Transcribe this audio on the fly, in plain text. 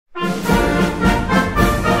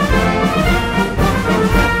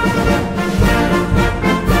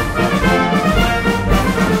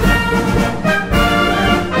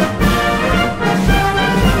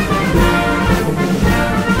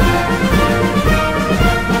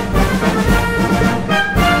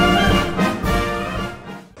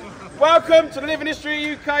Welcome to the Living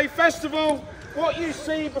History UK Festival. What you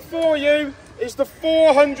see before you is the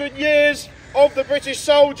 400 years of the British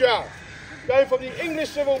soldier, going from the English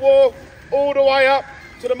Civil War all the way up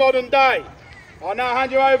to the modern day. I'll now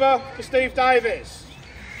hand you over to Steve Davis.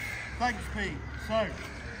 Thanks, Pete. So,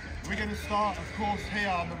 we're going to start, of course, here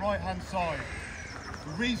on the right-hand side.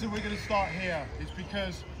 The reason we're going to start here is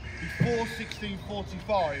because before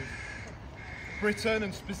 1645, Britain,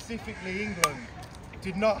 and specifically England,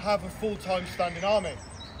 did not have a full-time standing army.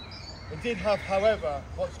 It did have, however,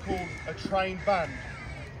 what's called a trained band,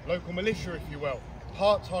 local militia, if you will,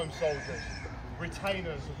 part-time soldiers,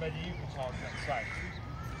 retainers of medieval times, let's say.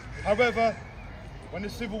 However, when the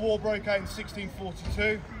Civil War broke out in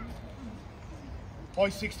 1642, by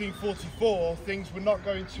 1644, things were not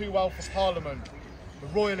going too well for Parliament. The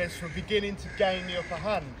Royalists were beginning to gain the upper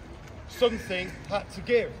hand. Something had to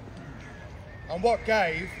give. And what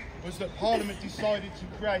gave was that Parliament decided to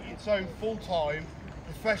create its own full-time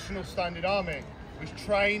professional standing army. It was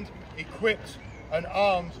trained, equipped and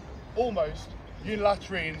armed almost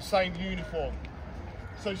unilaterally in the same uniform.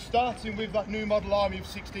 So starting with that new model army of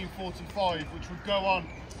 1645, which would go on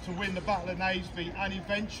to win the Battle of Naseby and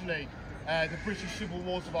eventually the British Civil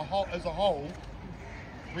Wars as a whole,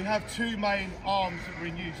 we have two main arms that were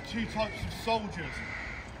in use, two types of soldiers.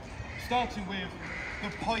 Starting with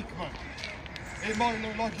the pikeman. It might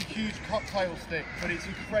look like a huge cocktail stick, but it's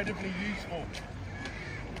incredibly useful.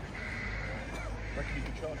 Reckon you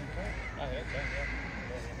can charge him for it?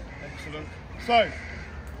 Excellent. So,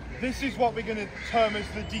 this is what we're going to term as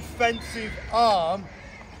the defensive arm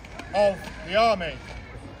of the army.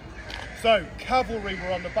 So, cavalry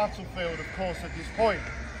were on the battlefield, of course, at this point.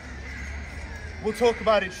 We'll talk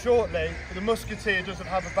about it shortly, but the musketeer doesn't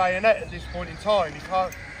have a bayonet at this point in time. He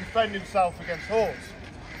can't defend himself against horse.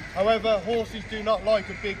 However, horses do not like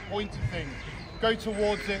a big pointy thing. Go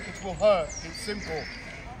towards it, it will hurt. It's simple.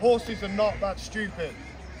 Horses are not that stupid.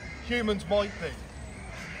 Humans might be.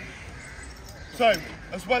 So,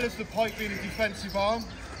 as well as the pike being a defensive arm,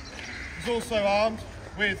 he's also armed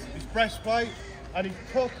with his breastplate and his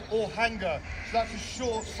puck or hanger. So that's a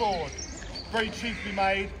short sword, very cheaply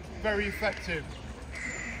made, very effective.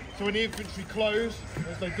 So when the infantry close,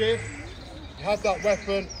 as they did, you have that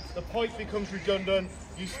weapon, the pike becomes redundant,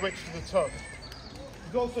 you switch to the tuck.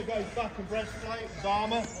 He's also got his back and breastplate, his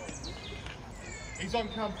armour. He's on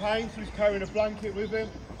campaign, so he's carrying a blanket with him,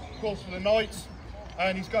 of course for the nights,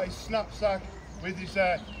 and he's got his knapsack with his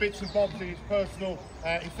bits and bobs and his personal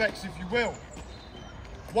effects, if you will.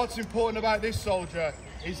 What's important about this soldier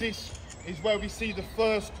is this is where we see the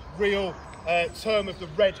first real term of the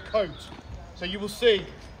red coat. So you will see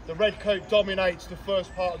the red coat dominates the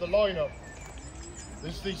first part of the lineup.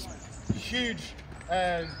 There's this huge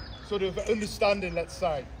sort of understanding, let's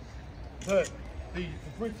say, that the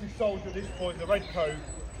British soldier at this point, the red coat,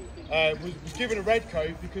 was given a red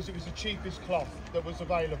coat because it was the cheapest cloth that was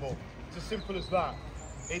available. It's as simple as that.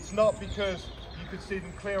 It's not because you could see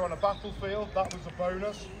them clear on a battlefield, that was a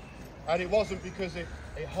bonus. And it wasn't because it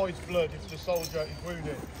hides blood if the soldier is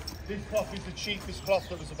wounded. This cloth is the cheapest cloth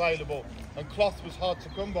that was available, and cloth was hard to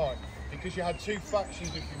come by because you had two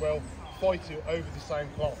factions, if you will, fighting over the same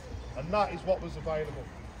cloth. And that is what was available.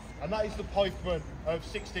 And that is the pikeman of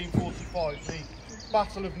 1645, the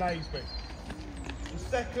Battle of Naseby. The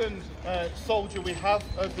second soldier we have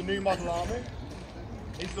of the new model army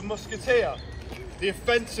is the musketeer, the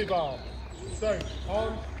offensive arm. So,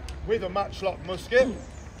 armed with a matchlock musket,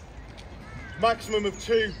 maximum of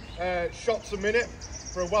 2 shots a minute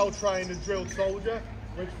for a well-trained and drilled soldier,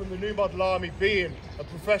 which from the new model army being a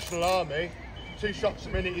professional army, 2 shots a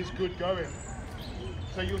minute is good going.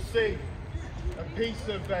 So you'll see a piece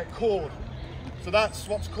of cord. So that's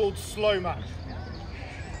what's called slow match.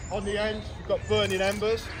 On the end, you've got burning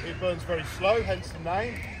embers. It burns very slow, hence the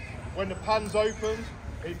name. When the pan's opened,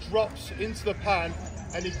 it drops into the pan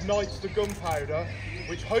and ignites the gunpowder,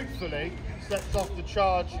 which hopefully sets off the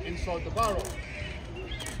charge inside the barrel.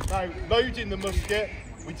 Now, loading the musket,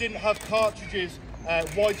 we didn't have cartridges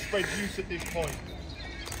widespread use at this point.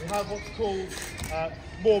 We have what's called,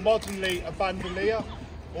 more modernly, a bandolier,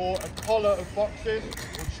 or a collar of boxes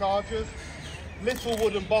or chargers, little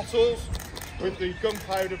wooden bottles with the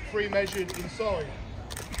gunpowder pre-measured inside.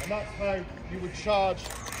 And that's how you would charge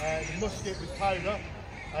the musket with powder,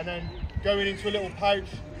 and then going into a little pouch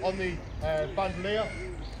on the bandolier,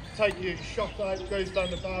 take your shot out, goes down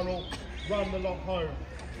the barrel, run the lock home.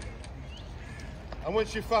 And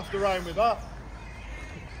once you've faffed around with that,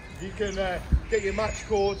 you can get your match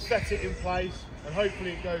cord, set it in place, and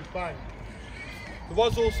hopefully it goes bang. There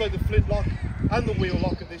was also the flintlock and the wheel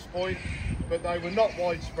lock at this point, but they were not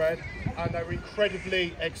widespread and they were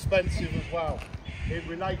incredibly expensive as well in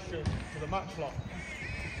relation to the matchlock.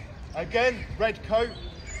 Again, red coat,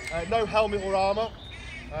 no helmet or armour.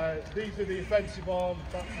 These are the offensive arm,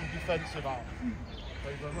 that's the defensive arm.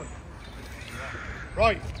 Thank you very much.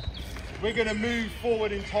 Right, we're going to move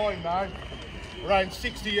forward in time now, around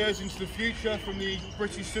 60 years into the future from the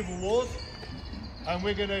British Civil Wars, and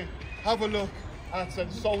we're going to have a look at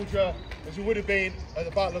a soldier as it would have been at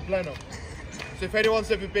the Battle of Blenheim. So if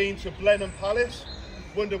anyone's ever been to Blenheim Palace,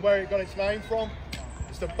 wonder where it got its name from,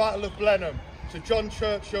 it's the Battle of Blenheim. So John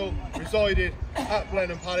Churchill resided at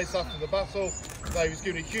Blenheim Palace after the battle. So he was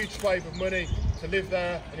given a huge swathe of money to live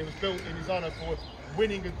there, and it was built in his honour for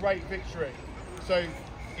winning a great victory. So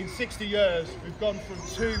in 60 years, we've gone from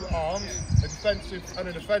two arms, a defensive and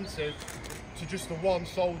an offensive, to just the one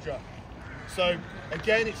soldier. So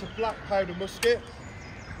again, it's a black powder musket.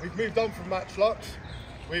 We've moved on from matchlocks.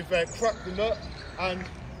 We've cracked the nut, and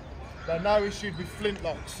they're now issued with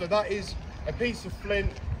flintlocks. So that is a piece of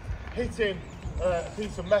flint hitting a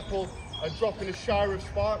piece of metal and dropping a shower of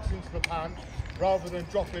sparks into the pan, rather than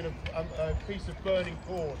dropping a piece of burning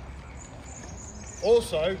cord.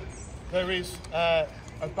 Also, there is a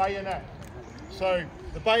bayonet. So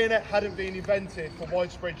the bayonet hadn't been invented for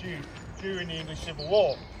widespread use during the English Civil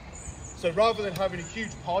War. So rather than having a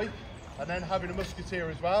huge pipe and then having a musketeer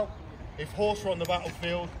as well, if horse are on the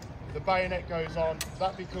battlefield, the bayonet goes on,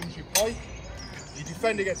 that becomes your pike. Your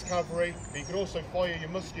defender gets cavalry, but you can also fire your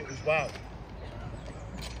musket as well.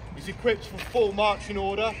 He's equipped for full marching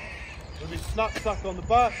order with his knapsack on the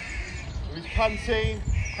back, with his canteen,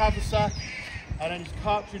 haversack, and then his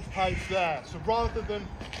cartridge pouch there. So rather than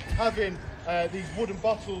having these wooden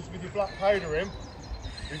bottles with your black powder in,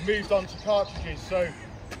 we've moved on to cartridges. So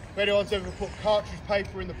if anyone's ever put cartridge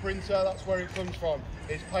paper in the printer, that's where it comes from.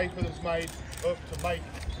 It's paper that's made up to make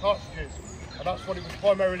cartridges, and that's what it was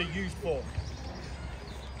primarily used for.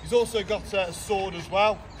 He's also got a sword as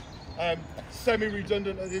well,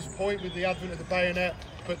 semi-redundant at this point with the advent of the bayonet,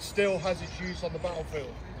 but still has its use on the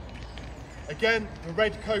battlefield. Again, the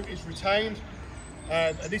red coat is retained,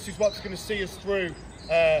 and this is what's going to see us through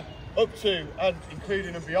up to and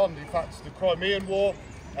including and beyond, in fact, the Crimean War,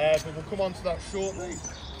 but we'll come on to that shortly.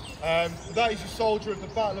 That is your soldier of the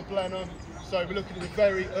Battle of Blenheim, so we're looking at the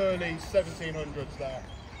very early 1700s there.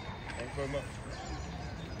 Thank you very much.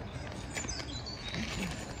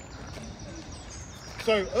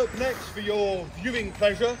 So up next, for your viewing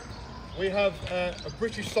pleasure, we have a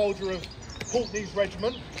British soldier of Pulteney's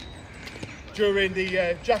Regiment during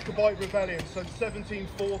the Jacobite Rebellion, so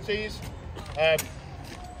 1740s.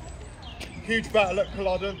 Huge battle at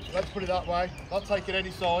Culloden, let's put it that way, not taking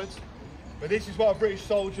any sides. But this is what a British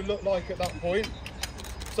soldier looked like at that point.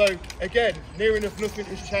 So again, near enough nothing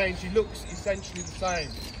has changed. He looks essentially the same.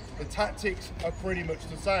 The tactics are pretty much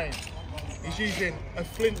the same. He's using a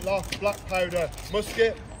flintlock black powder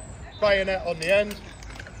musket, bayonet on the end,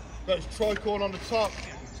 got his tricorn on the top,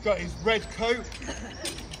 he's got his red coat.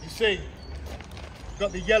 You see,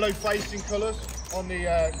 got the yellow facing colours on the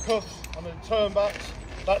cuffs, on the turnbacks.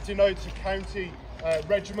 That denotes a county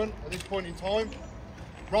regiment at this point in time.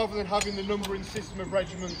 Rather than having the numbering system of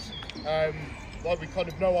regiments like we kind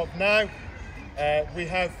of know of now, we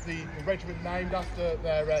have the regiment named after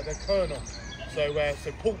their colonel. So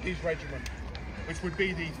Pulteney's Regiment, which would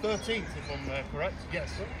be the 13th, if I'm correct.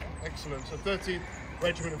 Yes, excellent. So 13th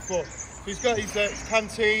Regiment of Foot. So he's got his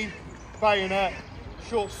canteen, bayonet,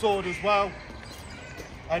 short sword as well,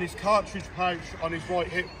 and his cartridge pouch on his right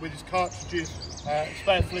hip with his cartridges,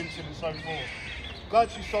 spare flints in and so forth.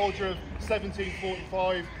 That's your soldier of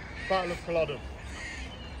 1745 Battle of Culloden.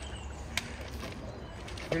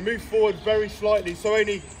 We're going to move forward very slightly, so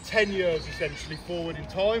only 10 years essentially forward in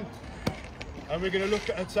time. And we're going to look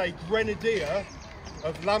at a grenadier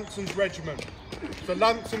of Lambton's Regiment. So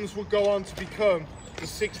Lambton's will go on to become the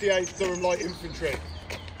 68th Durham Light Infantry.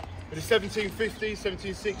 In the 1750s,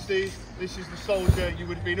 1760s, this is the soldier you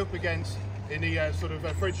would have been up against in the sort of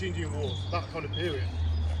French-Indian Wars, that kind of period.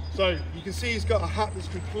 So you can see he's got a hat that's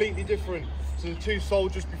completely different to the two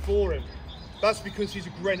soldiers before him. That's because he's a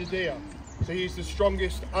grenadier. So he's the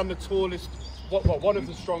strongest and the tallest, well, one of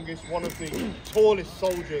the strongest, one of the tallest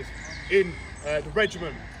soldiers in the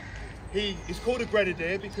regiment. He is called a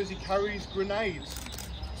grenadier because he carries grenades.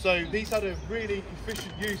 So these had a really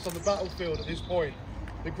efficient use on the battlefield at this point.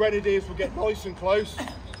 The grenadiers would get nice and close,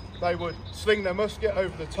 they would sling their musket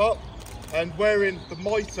over the top, and wearing the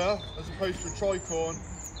mitre as opposed to a tricorn,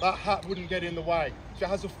 that hat wouldn't get in the way. So it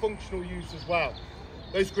has a functional use as well.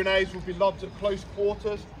 Those grenades would be lobbed at close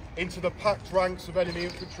quarters into the packed ranks of enemy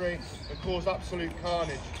infantry and cause absolute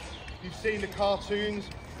carnage. You've seen the cartoons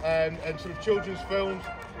and sort of children's films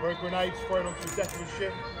where a grenade's thrown onto the deck of a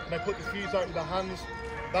ship and they put the fuse out with their hands.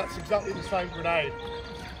 That's exactly the same grenade.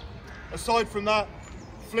 Aside from that,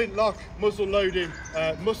 flintlock muzzle loading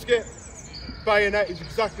musket, bayonet is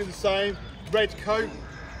exactly the same, red coat.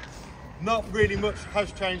 Not really much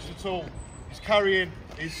has changed at all. He's carrying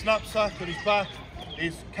his knapsack on his back,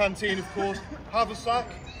 his canteen of course, haversack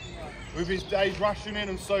with his day's rationing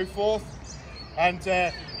and so forth. And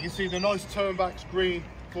you can see the nice turnbacks green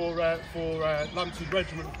for Lambton's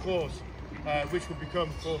regiment of course, which would become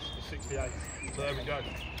of course the 68th. So there we go.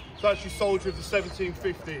 So that's your soldier of the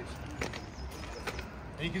 1750s.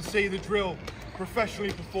 And you can see the drill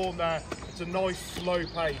professionally performed there. It's a nice slow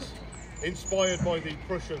pace, inspired by the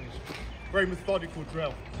Prussians. Very methodical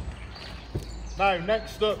drill. Now,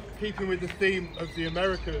 next up, keeping with the theme of the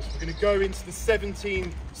Americas, we're going to go into the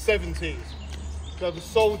 1770s. So the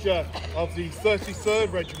soldier of the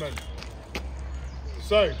 33rd Regiment.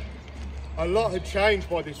 So, a lot had changed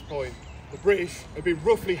by this point. The British had been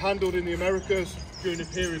roughly handled in the Americas during the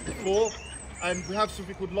period before, and we have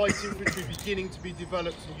something called light infantry beginning to be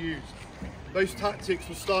developed and used. Those tactics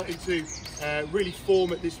were starting to really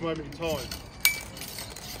form at this moment in time.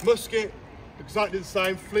 Musket, exactly the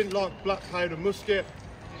same, flintlock, black powder musket.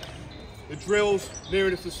 The drills, near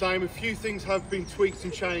enough the same. A few things have been tweaked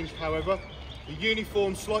and changed, however. The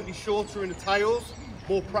uniform slightly shorter in the tails,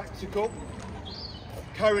 more practical.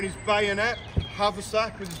 Carrying his bayonet,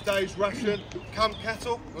 haversack with his day's ration, camp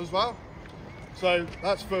kettle as well. So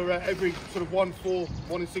that's for every sort of 1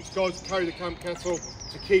 in 6 guys to carry the camp kettle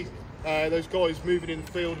to keep those guys moving in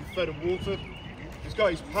the field and fed and watered. He's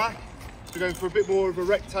got his pack. We're going for a bit more of a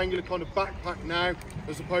rectangular kind of backpack now,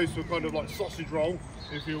 as opposed to a kind of like sausage roll,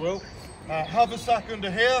 if you will. Haversack under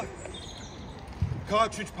here,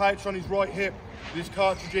 cartridge pouch on his right hip with his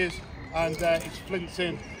cartridges and his flints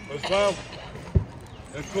in as well.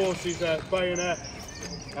 And of course his bayonet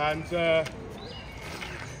and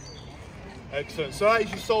excellent. So that is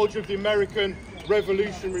your soldier of the American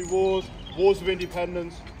Revolutionary Wars, Wars of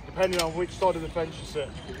Independence, depending on which side of the fence you sit.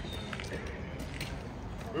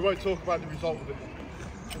 We won't talk about the result of it.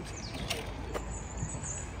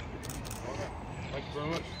 Thank you very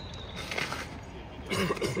much.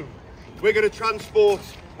 We're going to transport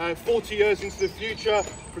 40 years into the future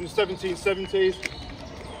from the 1770s.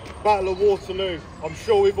 Battle of Waterloo. I'm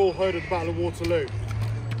sure we've all heard of the Battle of Waterloo.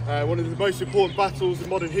 One of the most important battles in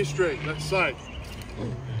modern history, let's say.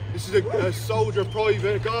 This is a soldier,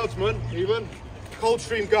 private, a guardsman even,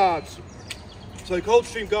 Coldstream Guards. So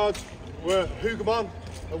Coldstream Guards were Hougoumont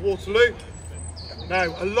at Waterloo.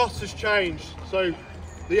 Now, a lot has changed. So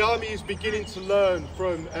the army is beginning to learn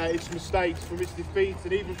from its mistakes, from its defeats,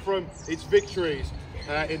 and even from its victories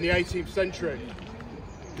in the 18th century.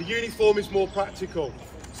 The uniform is more practical.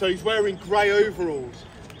 So he's wearing grey overalls.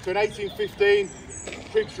 So in 1815,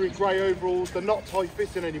 troops are in grey overalls. They're not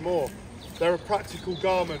tight-fitting anymore. They're a practical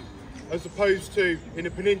garment, as opposed to in the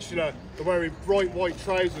Peninsula, they're wearing bright white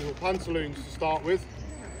trousers or pantaloons to start with.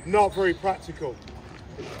 Not very practical,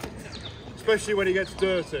 especially when it gets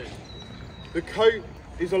dirty. The coat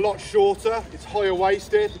is a lot shorter, it's higher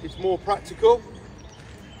waisted, it's more practical,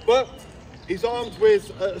 but he's armed with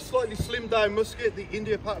a slightly slimmed down musket, the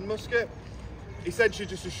India pattern musket. Essentially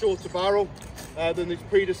just a shorter barrel than his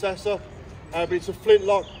predecessor, but it's a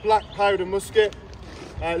flintlock black powder musket,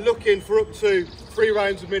 looking for up to 3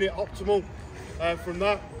 rounds a minute optimal from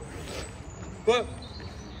that. But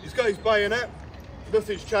he's got his bayonet,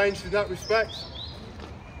 nothing's changed in that respect.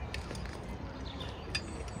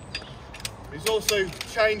 He's also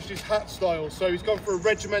changed his hat style, so he's gone for a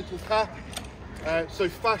regimental cap. So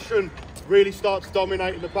fashion really starts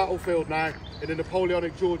dominating the battlefield now in the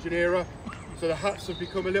Napoleonic Georgian era. So the hats have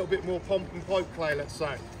become a little bit more pomp and pipe clay, let's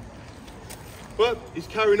say. But he's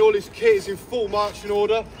carrying all his kit, he's in full marching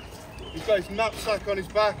order. He's got his knapsack on his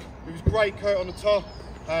back with his grey coat on the top,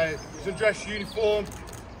 his undress uniform,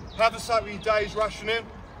 haversack with his day's rationing,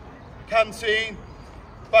 canteen,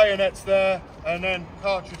 bayonets there, and then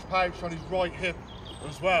cartridge pouch on his right hip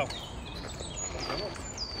as well.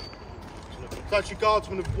 That's your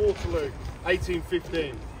Guardsman of Waterloo,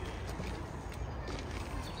 1815.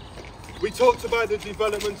 We talked about the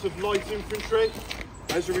development of light infantry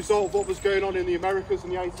as a result of what was going on in the Americas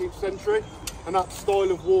in the 18th century and that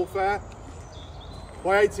style of warfare.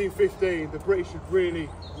 By 1815, the British had really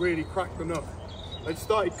cracked the nut. They'd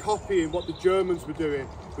started copying what the Germans were doing,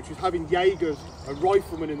 which was having Jaegers and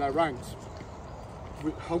riflemen in their ranks.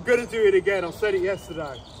 I'm going to do it again, I said it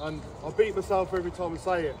yesterday, and I beat myself every time I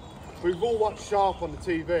say it. We've all watched Sharp on the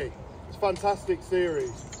TV. It's a fantastic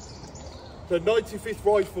series. The 95th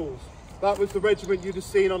Rifles, that was the regiment you'd have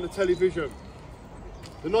seen on the television.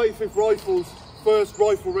 The 95th Rifles, first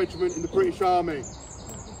rifle regiment in the British Army.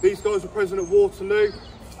 These guys were present at Waterloo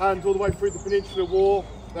and all the way through the Peninsular War.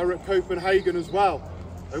 They were at Copenhagen as well,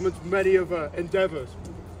 amongst many other endeavours.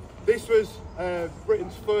 This was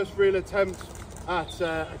Britain's first real attempt at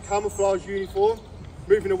a camouflage uniform,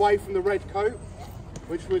 moving away from the red coat,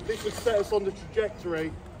 this would set us on the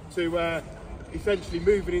trajectory to essentially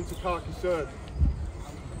moving into khaki serge.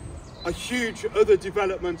 A huge other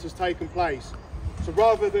development has taken place. So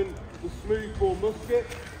rather than the smoothbore musket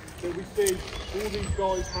that we see all these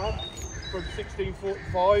guys have from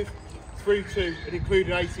 1645 through to and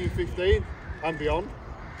including 1815 and beyond,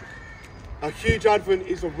 a huge advent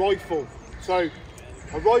is a rifle. So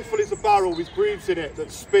a rifle is a barrel with grooves in it that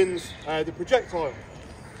spins the projectile.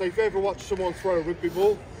 So if you ever watch someone throw a rugby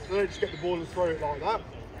ball, they don't just get the ball and throw it like that.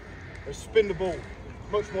 They spin the ball,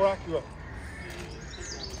 much more accurate.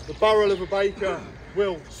 The barrel of a Baker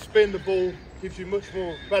will spin the ball, gives you much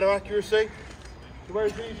more better accuracy. So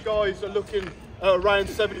whereas these guys are looking at around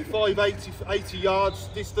 75, 80 yards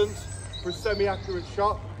distance for a semi-accurate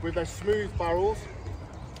shot with their smooth barrels,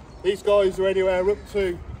 these guys are anywhere up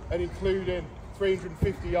to and including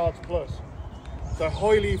 350 yards plus. So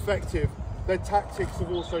highly effective. Their tactics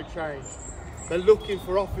have also changed. They're looking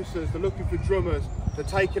for officers, they're looking for drummers, they're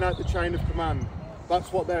taking out the chain of command.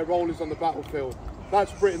 That's what their role is on the battlefield.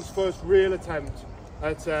 That's Britain's first real attempt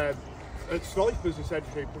at snipers,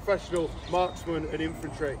 essentially, professional marksmen and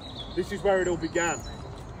infantry. This is where it all began.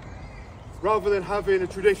 Rather than having a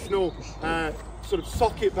traditional sort of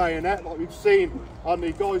socket bayonet like we've seen on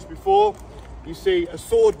the guys before, you see a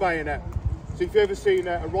sword bayonet. So if you've ever seen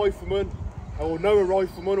a rifleman or know a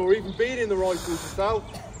rifleman or even been in the rifles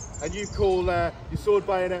yourself and you call your sword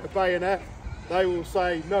bayonet a bayonet, they will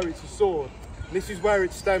say no, it's a sword. And this is where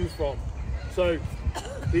it stems from. So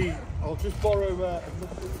I'll just borrow a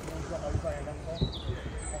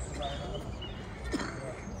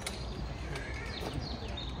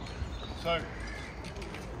So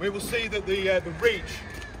we will see that the reach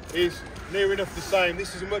is near enough the same.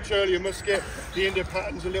 This is a much earlier musket. The India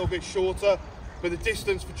pattern's a little bit shorter, but the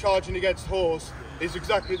distance for charging against horse is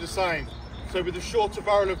exactly the same. So with the shorter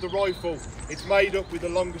barrel of the rifle, it's made up with a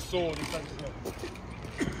longer sword essentially.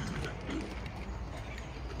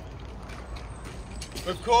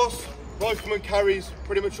 Of course, rifleman carries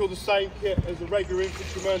pretty much all the same kit as a regular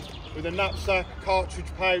infantryman, with a knapsack, cartridge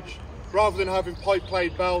pouch. Rather than having pipe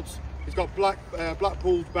blade belts, he's got black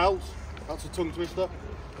balled belts. That's a tongue twister.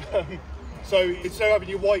 So instead of having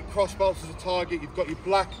your white cross belts as a target, you've got your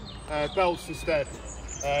black belts instead.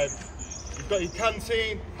 You've got your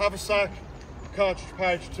canteen, haversack, cartridge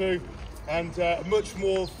pouch too, and a much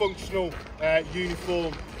more functional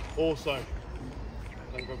uniform also.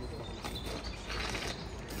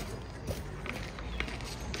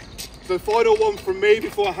 The final one from me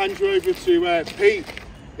before I hand you over to Pete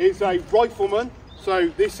is a rifleman. So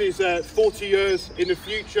this is 40 years in the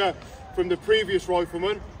future from the previous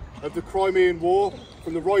rifleman of the Crimean War,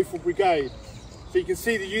 from the Rifle Brigade. So you can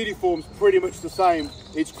see the uniform's pretty much the same.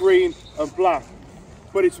 It's green and black,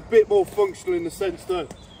 but it's a bit more functional in the sense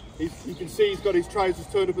that you can see he's got his trousers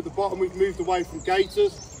turned up at the bottom. We've moved away from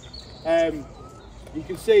gaiters. You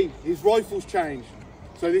can see his rifle's changed.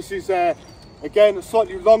 So this is again a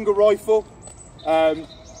slightly longer rifle,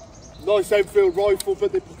 nice Enfield rifle,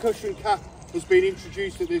 but the percussion cap has been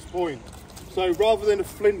introduced at this point. So rather than a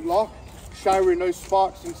flintlock showering those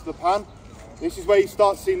sparks into the pan, this is where you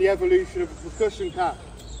start seeing the evolution of a percussion cap.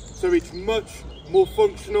 So it's much more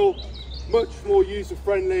functional, much more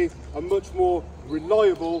user-friendly and much more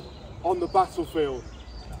reliable on the battlefield.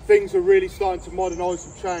 Things are really starting to modernise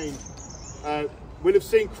and change. We'll have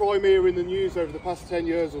seen Crimea in the news over the past 10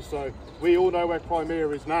 years or so. We all know where Crimea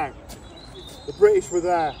is now. The British were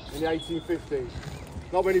there in the 1850s.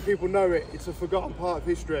 Not many people know it, it's a forgotten part of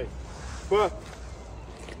history. But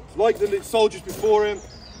like the soldiers before him,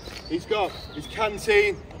 he's got his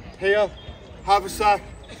canteen here, haversack,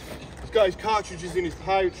 he's got his cartridges in his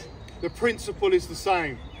pouch. The principle is the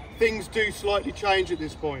same. Things do slightly change at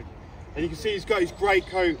this point. And you can see he's got his grey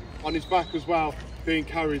coat on his back as well, being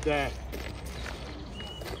carried there.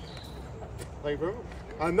 Thank you very much.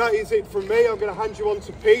 And that is it from me. I'm going to hand you on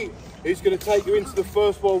to Pete, who's going to take you into the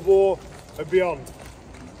First World War and beyond.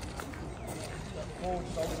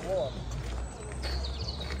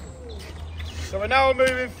 So we're now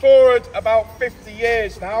moving forward about 50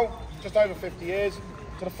 years now, just over 50 years,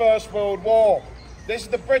 to the First World War. This is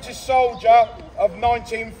the British soldier of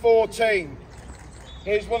 1914.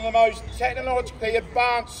 He's one of the most technologically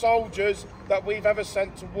advanced soldiers that we've ever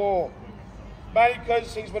sent to war. mainly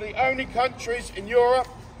because he's one of the only countries in Europe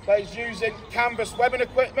that is using canvas webbing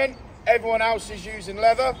equipment. Everyone else is using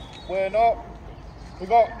leather, we're not. We've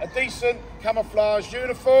got a decent camouflage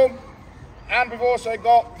uniform, and we've also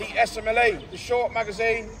got the SMLE, the short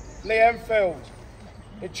magazine Lee Enfield.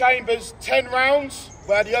 It chambers 10 rounds,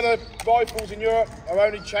 where the other rifles in Europe are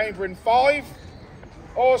only chambering 5.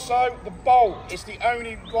 Also, the bolt is the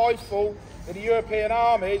only rifle in the European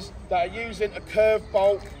armies that are using a curved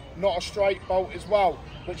bolt, not a straight bolt as well,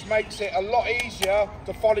 which makes it a lot easier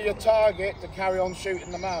to follow your target to carry on shooting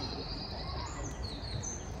the man.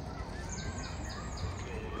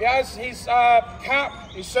 He has his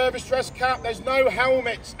cap, his service dress cap. There's no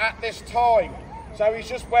helmets at this time, so he's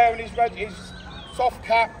just wearing his soft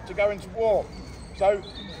cap to go into war. So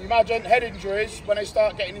imagine head injuries when they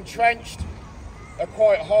start getting entrenched are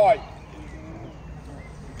quite high.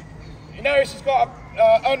 You notice he's got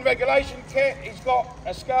an unregulation kit, he's got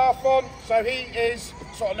a scarf on, so he is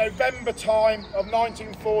sort of November time of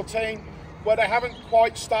 1914, where they haven't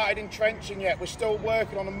quite started entrenching yet. We're still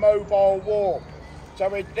working on a mobile war. So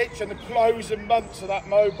we're literally in the closing months of that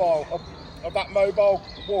mobile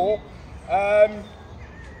war.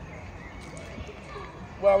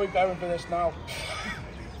 Where are we going for this now?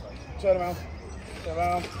 Turn around.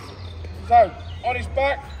 So, on his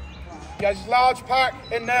back, he has his large pack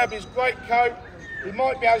in there, but his great coat. He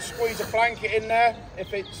might be able to squeeze a blanket in there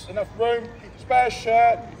if it's enough room. Spare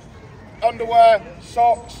shirt, underwear,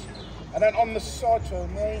 socks, and then on the side,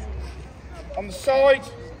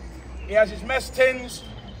 he has his mess tins.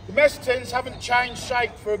 The mess tins haven't changed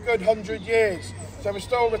shape for a good 100 years, so we're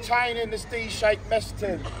still retaining this D-shaped mess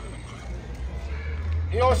tin.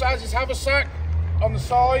 He also has his haversack on the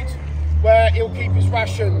side where he'll keep his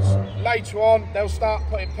rations. Later on, they'll start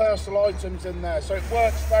putting personal items in there, so it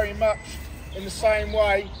works very much in the same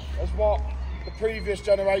way as what the previous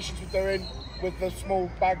generations were doing with the small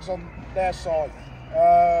bags on their side.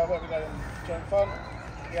 Where are we going? Turn front.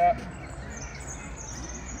 Yeah.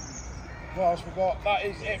 What else we got? That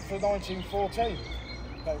is it for 1914.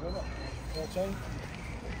 Okay, we're not 14.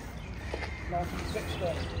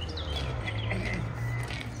 1916.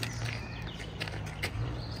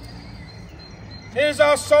 Here's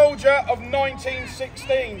our soldier of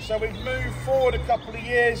 1916. So we've moved forward a couple of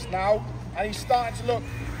years now, and he's starting to look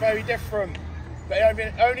very different, but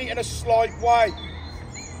only in a slight way.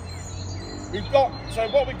 So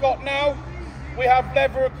what we've got now, we have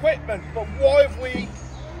leather equipment, but why have we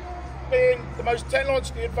been the most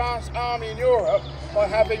technologically advanced army in Europe by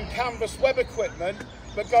having canvas web equipment,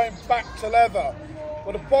 but going back to leather?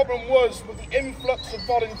 Well, the problem was with the influx of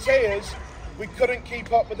volunteers, we couldn't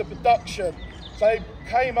keep up with the production. So they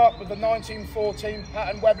came up with the 1914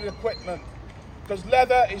 pattern webbing equipment, because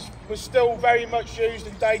leather was still very much used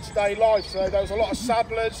in day-to-day life. So there was a lot of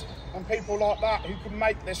saddlers and people like that who could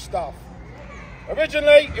make this stuff.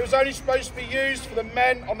 Originally, it was only supposed to be used for the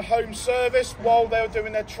men on the home service while they were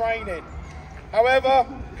doing their training. However,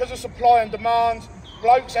 because of supply and demand,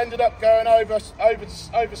 blokes ended up going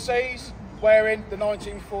overseas wearing the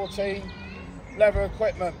 1914 leather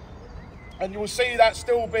equipment. And you will see that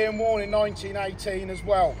still being worn in 1918 as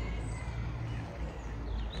well.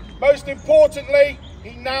 Most importantly,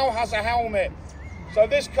 he now has a helmet. So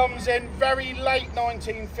this comes in very late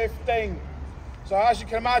 1915. So as you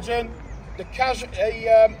can imagine, the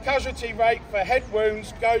casualty rate for head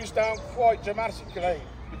wounds goes down quite dramatically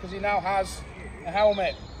because he now has a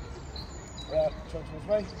helmet.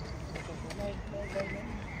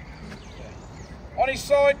 On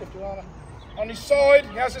his side,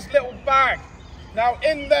 he has this little bag. Now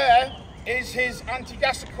in there is his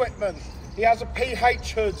anti-gas equipment. He has a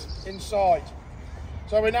PH hood inside.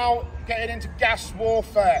 So we're now getting into gas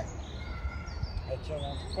warfare.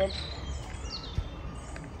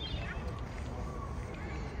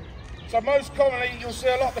 So most commonly, you'll see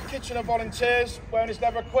a lot of the Kitchener volunteers wearing this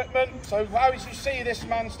leather equipment. So as you see this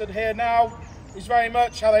man stood here now, is very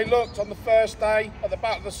much how they looked on the first day at the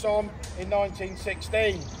Battle of the Somme in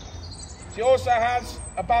 1916. He also has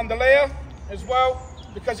a bandolier as well,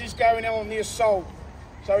 because he's going in on the assault.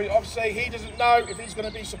 So obviously he doesn't know if he's going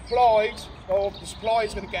to be supplied or the supply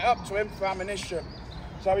is going to get up to him for ammunition.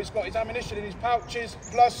 So he's got his ammunition in his pouches,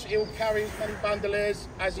 plus he'll carry as many bandoliers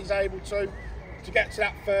as he's able to get to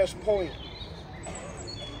that first point.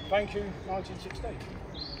 Thank you, 1916.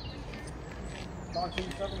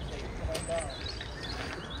 1917.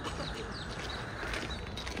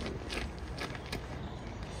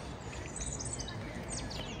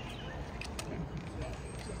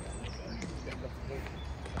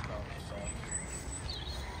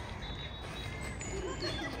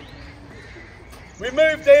 We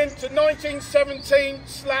moved into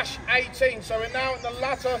 1917/18, so we're now in the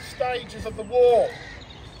latter stages of the war.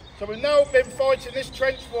 So we've now been fighting this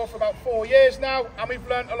trench war for about 4 years now, and we've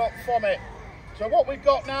learnt a lot from it. So what we've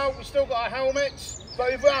got now, we've still got our helmets,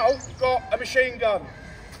 but we've now got a machine gun.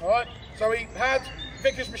 All right, so we had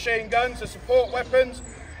Vickers machine guns as support weapons,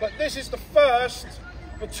 but this is the first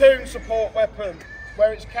platoon support weapon,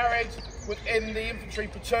 where it's carried within the infantry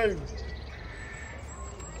platoon.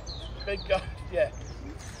 Big gun, yeah.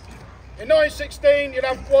 In 1916, you'd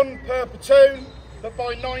have 1 per platoon, but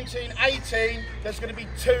by 1918, there's going to be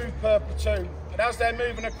 2 per platoon. And as they're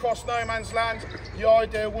moving across no man's land, the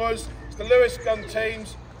idea was the Lewis gun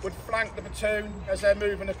teams would flank the platoon as they're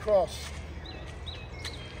moving across.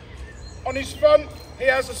 On his front, he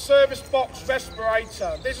has a service box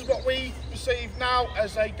respirator. This is what we perceive now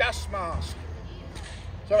as a gas mask.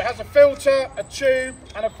 So it has a filter, a tube,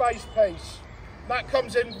 and a face piece. That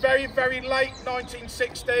comes in very, very late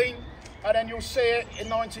 1916, and then you'll see it in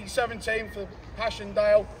 1917 for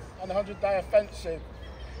Passchendaele and the 100-day offensive.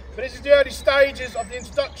 But this is the early stages of the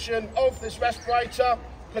introduction of this respirator,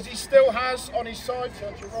 because he still has on his side,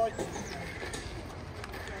 turn to your right,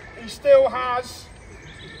 he still has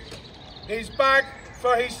his bag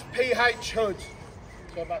for his PH hood.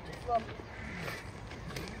 Go back to the front.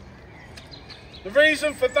 The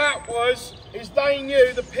reason for that is they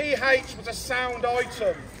knew the PH was a sound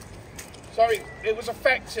item, so it was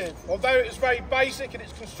effective. Although it was very basic in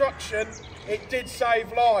its construction, it did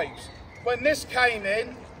save lives. When this came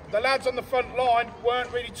in, the lads on the front line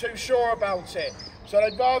weren't really too sure about it, so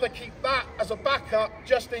they'd rather keep that as a backup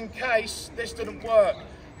just in case this didn't work.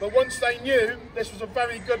 But once they knew this was a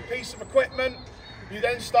very good piece of equipment, you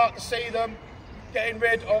then start to see them getting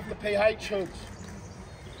rid of the PH hoods.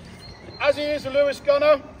 As he is a Lewis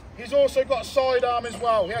gunner, he's also got a sidearm as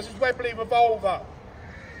well. He has his Webley revolver.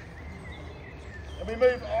 And we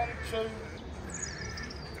move on to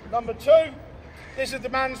number 2. This is the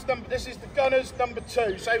gunner's number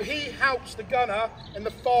 2. So he helps the gunner in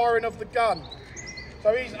the firing of the gun.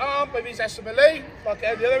 So he's armed with his SMLE, like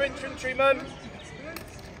any other infantryman.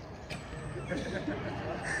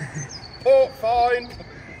 Port fine.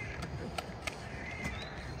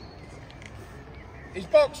 His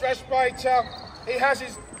box respirator. He has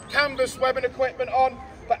his canvas webbing equipment on,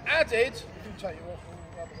 but added. If you take your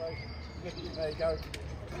there you go.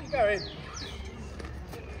 Go in.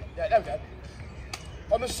 Yeah, there we go.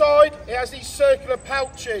 On the side, he has these circular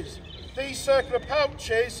pouches. These circular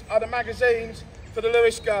pouches are the magazines for the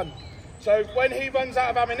Lewis gun. So when he runs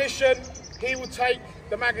out of ammunition, he will take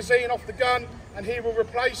the magazine off the gun and he will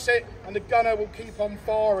replace it, and the gunner will keep on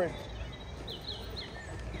firing.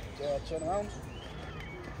 So turn around.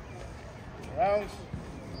 Around.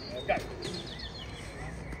 There we go.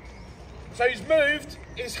 So he's moved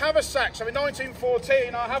his haversack. So in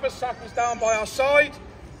 1914, our haversack was down by our side.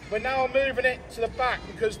 We're now moving it to the back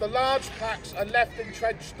because the large packs are left in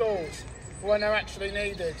trench stores for when they're actually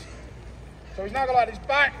needed. So he's now got like his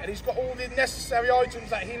back, and he's got all the necessary items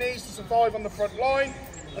that he needs to survive on the front line.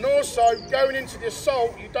 And also, going into the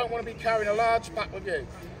assault, you don't want to be carrying a large pack with you,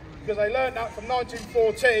 because they learned that from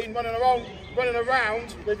 1914, running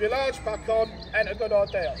around with your large pack on ain't a good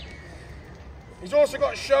idea. He's also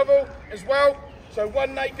got a shovel as well, so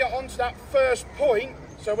when they get onto that first point,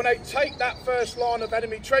 so when they take that first line of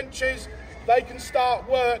enemy trenches, they can start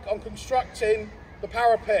work on constructing the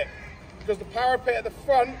parapet, because the parapet at the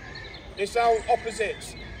front is our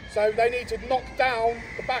opposites. So they need to knock down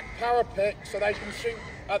the back parapet so they can shoot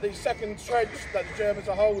at the second trench that the Germans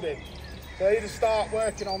are holding. So they need to start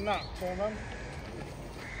working on that.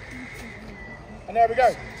 And there we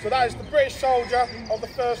go. So that is the British soldier of the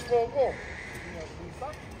First World War.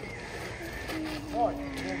 Right, World War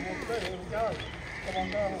II, here we go. Come on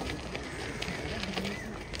down.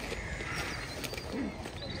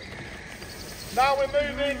 Now we're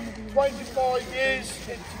moving 25 years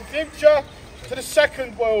into the future to the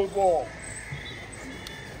Second World War.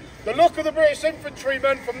 The look of the British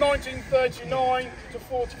infantryman from 1939 to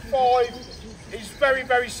 45 is very,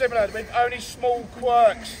 very similar, with only small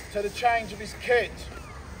quirks to the change of his kit.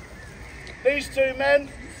 These two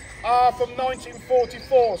men are from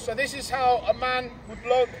 1944, so this is how a man would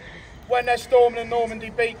look when they're storming the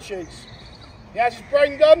Normandy beaches. He has his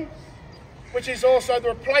Bren gun, which is also the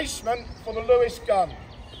replacement for the Lewis gun.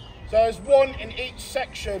 So there's one in each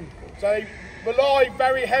section. So they rely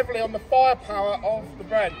very heavily on the firepower of the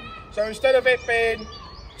Bren. So instead of it being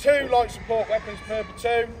 2 light support weapons per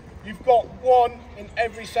platoon, you've got 1 in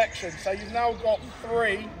every section. So you've now got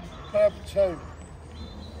 3 per platoon.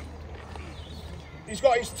 He's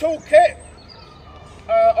got his toolkit.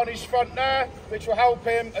 on his front there, which will help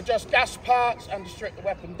him adjust gas parts and restrict the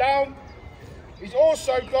weapon down. He's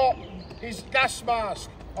also got his gas mask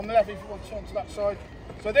on the left, if you want to turn to that side.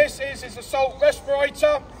 So this is his assault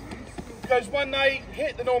respirator, because when they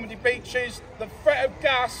hit the Normandy beaches, the threat of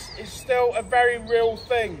gas is still a very real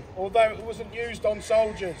thing, although it wasn't used on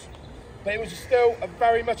soldiers. But it was still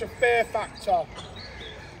very much a fear factor.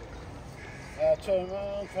 Turn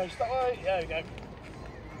around, face that way, there we go.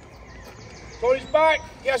 So on his back,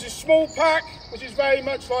 he has his small pack, which is very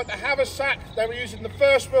much like the haversack they were using in the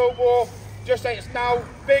First World War, just that it's now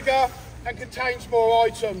bigger and contains more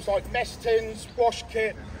items like mess tins, wash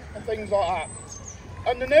kit and things like that.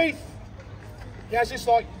 Underneath, he has this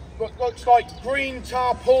what looks like green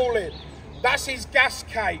tarpaulin. That's his gas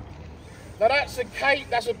cape. Now that's a cape,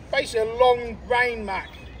 that's basically a long rain mac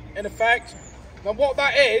in effect. Now what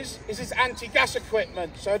that is this anti-gas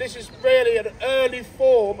equipment. So this is really an early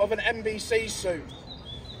form of an NBC suit.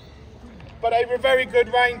 But they were very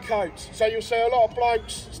good raincoats. So you'll see a lot of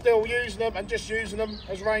blokes still using them and just using them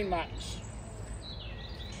as rain mats.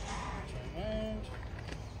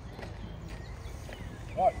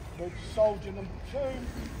 Right, move to soldier number 2.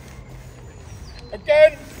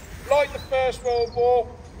 Again, like the First World War,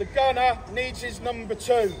 the gunner needs his number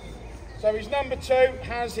 2. So his number 2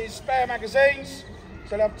 has his spare magazines,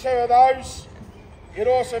 so he'll have 2 of those. He's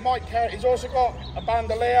also got a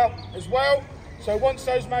bandolier as well, so once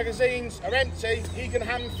those magazines are empty, he can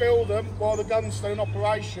hand fill them while the gun's still in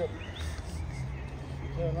operation.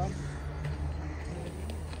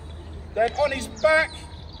 Then on his back,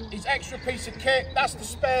 his extra piece of kit, that's the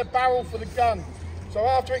spare barrel for the gun. So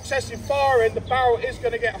after excessive firing, the barrel is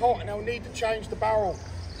going to get hot and they'll need to change the barrel.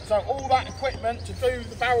 So all that equipment to do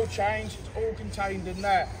the barrel change is all contained in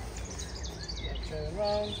there. Turn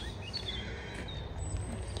around.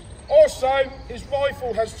 Also, his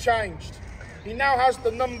rifle has changed. He now has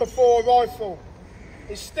the number 4 rifle.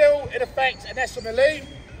 It's still in effect an SMLE.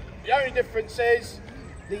 The only difference is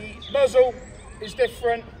the muzzle is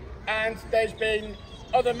different and there's been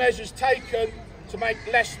other measures taken to make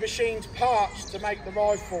less machined parts to make the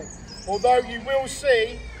rifle. Although you will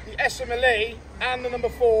see the SMLE and the number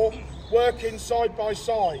 4 working side by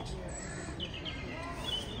side.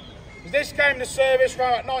 This came to service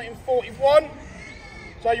around 1941,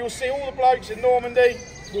 so you'll see all the blokes in Normandy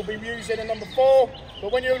will be using a number 4,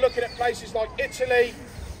 but when you're looking at places like Italy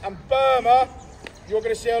and Burma, you're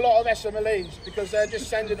going to see a lot of SMLEs because they're just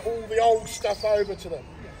sending all the old stuff over to them.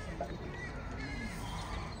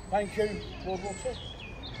 Thank you, World War II.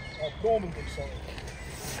 Normandy, sorry.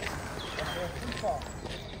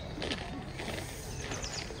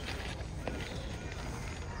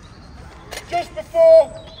 Just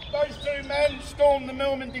before those 2 men stormed the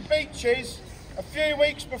Normandy beaches, a few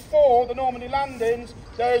weeks before the Normandy landings,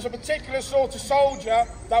 there was a particular sort of soldier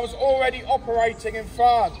that was already operating in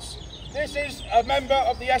France. This is a member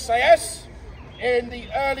of the SAS in the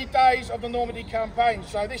early days of the Normandy campaign.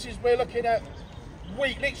 So we're looking at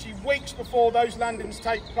literally weeks before those landings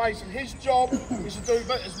take place, and his job is to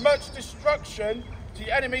do as much destruction to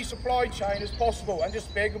the enemy supply chain as possible and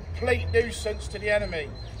just be a complete nuisance to the enemy,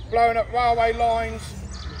 blowing up railway lines,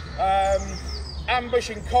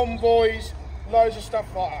 ambushing convoys, loads of stuff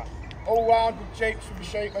like that, all round with jeeps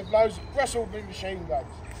with loads of wrestled with machine guns.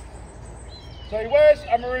 So he wears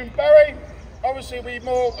a maroon beret. Obviously we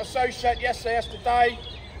more associate the SAS today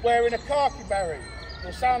wearing a khaki beret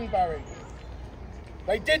or sand beret.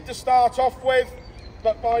 They did to start off with,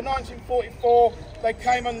 but by 1944 they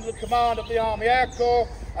came under the command of the Army Air Corps,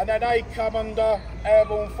 and then they come under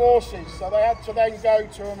Airborne Forces, so they had to then go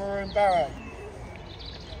to a maroon beret.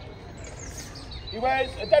 He wears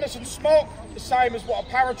a Denison smock, the same as what a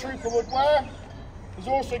paratrooper would wear. He's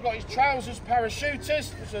also got his trousers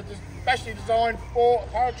parachutist, which are especially designed for a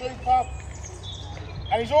paratrooper.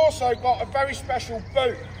 And he's also got a very special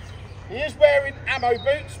boot. He is wearing ammo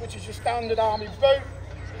boots, which is your standard army boot.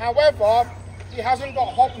 However, he hasn't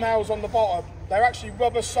got hobnails on the bottom. They're actually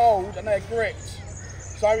rubber soled and they're gripped.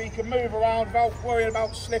 So he can move around without worrying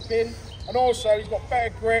about slipping. And also he's got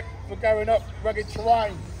better grip for going up rugged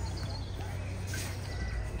terrain.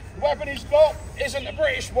 The weapon he's got isn't a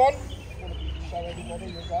British one. I want to show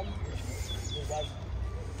everybody the gun.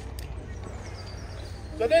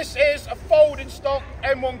 So this is a folding stock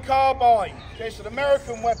M1 carbine. Okay, it's an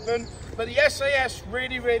American weapon, but the SAS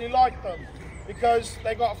really like them because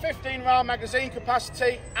they got a 15 round magazine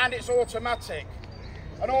capacity and it's automatic.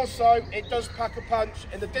 And also it does pack a punch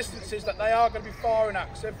in the distances that they are going to be firing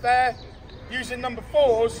at. So if they're using number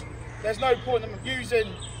 4s, there's no point in them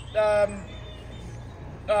using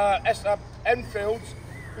Enfields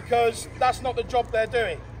because that's not the job they're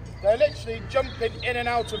doing. they're literally jumping in and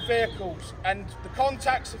out of vehicles, and the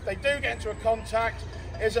contacts, if they do get into a contact,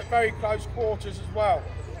 is at very close quarters as well.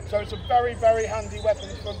 So it's a very, very handy weapon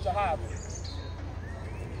for them to have.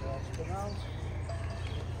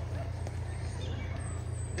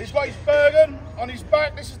 He's got his Bergen on his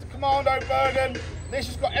back. This is the Commando Bergen. This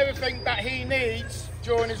has got everything that he needs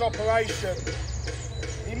during his operation.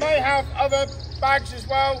 He may have other bags as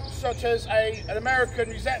well, such as an American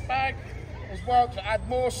Musette bag as well to add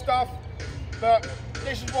more stuff. But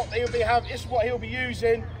this is what he'll be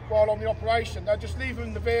using while on the operation. They'll just leave him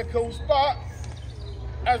in the vehicles, but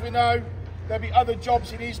as we know, there'll be other jobs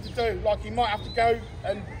he needs to do. Like he might have to go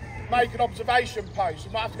and make an observation post. He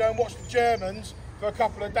might have to go and watch the Germans for a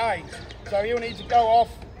couple of days. So he'll need to go off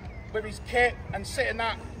with his kit and sit in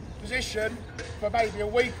that position for maybe a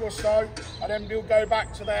week or so, and then he'll go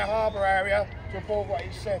back to their harbour area to report what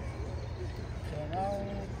he said. So now,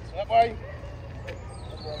 that way.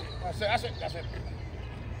 That's it.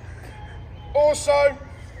 Also,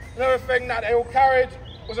 another thing that they all carried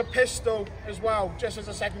was a pistol as well, just as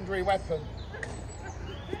a secondary weapon.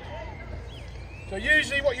 So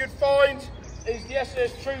usually what you'd find is the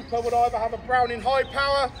SAS Trooper would either have a Browning high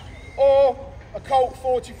power or a Colt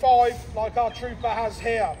 45 like our Trooper has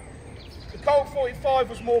here. The Colt 45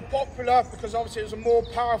 was more popular because obviously it was a more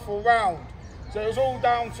powerful round. So it was all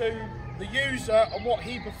down to the user and what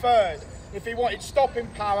he preferred. If he wanted stopping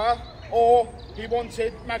power or he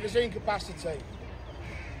wanted magazine capacity.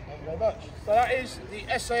 Thank you very much. So that is the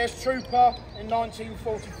SAS Trooper in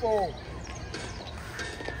 1944.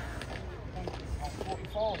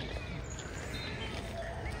 45.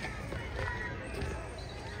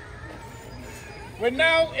 We're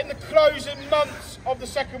now in the closing months of the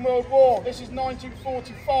Second World War. This is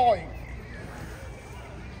 1945.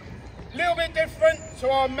 A little bit different to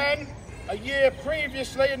our men a year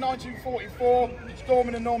previously in 1944,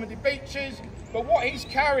 storming the Normandy beaches, but what he's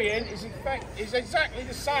carrying is exactly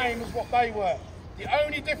the same as what they were. The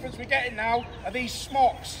only difference we're getting now are these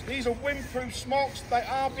smocks. These are windproof smocks. They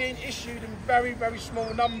are being issued in very, very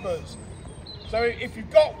small numbers. So if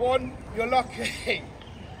you've got one, you're lucky.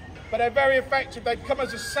 But they're very effective. They come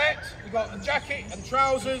as a set. You've got a jacket and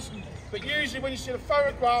trousers, but usually when you see the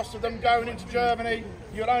photographs of them going into Germany,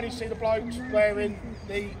 you'll only see the blokes wearing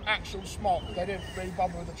the actual smock. They don't really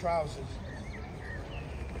bother with the trousers.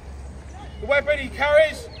 The weapon he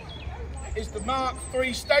carries is the Mark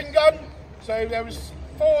III Sten gun. So there was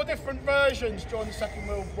 4 different versions during the Second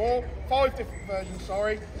World War, 5 different versions,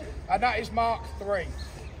 sorry, and that is Mark III.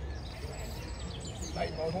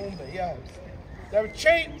 Made by Hornby, yeah. They were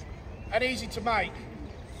cheap and easy to make.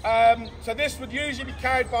 So this would usually be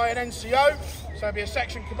carried by an NCO, so it'd be a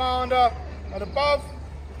section commander and above,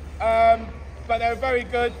 but they were very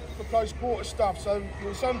good for close quarter stuff, so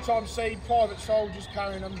you'll sometimes see private soldiers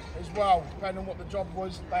carrying them as well, depending on what the job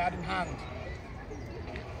was they had in hand.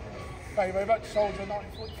 Thank you very much, Soldier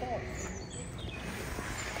 1945.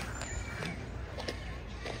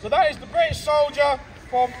 So that is the British soldier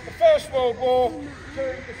from the First World War to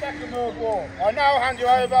the Second World War. I now hand you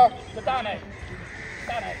over to Danny.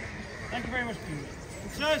 Danny. Thank you very much, Peter.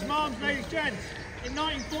 Sirs, Marms, ladies, gents, in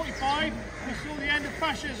 1945 we saw the end of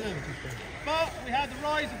fascism, but we had the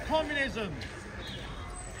rise of communism.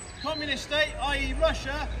 Communist state, i.e.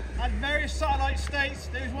 Russia, had various satellite states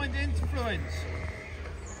they was wanting to influence,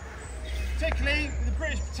 particularly the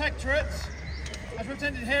British protectorates, as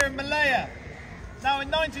represented here in Malaya. Now in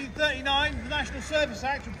 1939, the National Service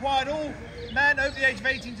Act required all men over the age of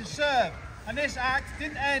 18 to serve, and this act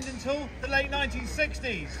didn't end until the late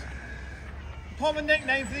 1960s. The common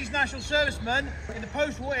nickname for these national servicemen in the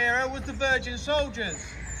post-war era was the Virgin Soldiers.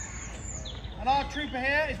 And our trooper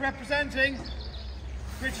here is representing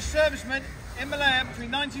British servicemen in Malaya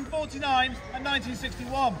between 1949 and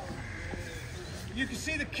 1961. You can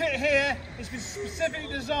see the kit here has been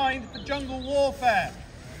specifically designed for jungle warfare.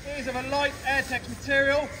 It is of a light Airtex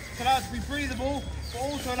material, so allowed to be breathable, but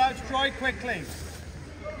also allowed to dry quickly.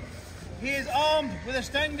 He is armed with a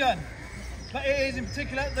Sten gun, but it is in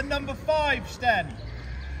particular the number 5 Sten.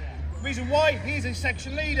 The reason why, he is a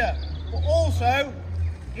section leader, but also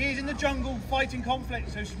he is in the jungle fighting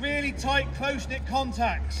conflict, so it's really tight, close-knit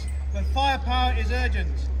contacts, where firepower is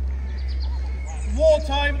urgent. The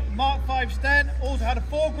wartime Mark V Sten also had a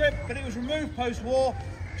foregrip, but it was removed post-war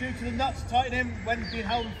due to the nuts tightening when being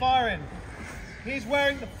held and firing. He is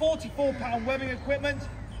wearing the 44-pound webbing equipment,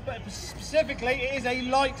 but specifically it is a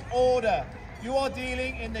light order. You are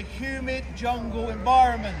dealing in the humid jungle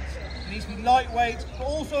environment. It needs to be lightweight, but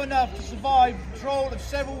also enough to survive the patrol of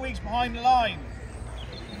several weeks behind the line.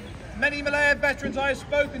 Many Malaya veterans I have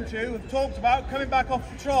spoken to have talked about coming back off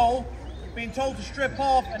patrol being told to strip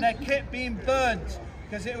off and their kit being burnt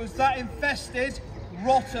because it was that infested,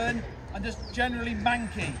 rotten and just generally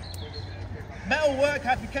manky. Metal work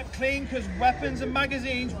had to be kept clean because weapons and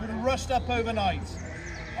magazines would rust up overnight.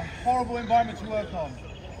 A horrible environment to work on.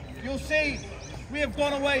 You'll see we have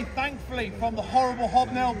gone away, thankfully, from the horrible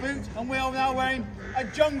hobnail boot, and we are now wearing a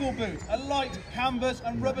jungle boot, a light canvas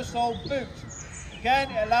and rubber sole boot.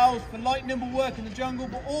 Again, it allows for light, nimble work in the jungle,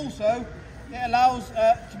 but also it allows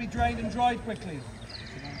to be drained and dried quickly.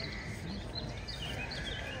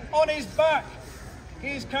 On his back, he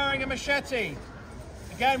is carrying a machete.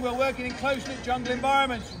 Again, we're working in close-knit jungle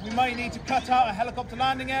environments. We might need to cut out a helicopter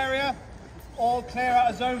landing area or clear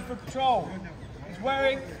out a zone for patrol. He's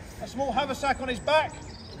wearing a small haversack on his back,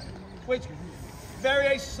 which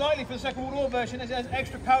varies slightly for the Second World War version as it has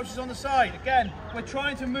extra pouches on the side. Again, we're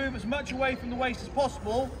trying to move as much away from the waist as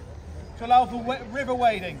possible to allow for river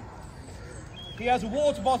wading. He has a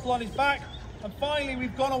water bottle on his back, and finally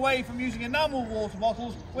we've gone away from using enamel water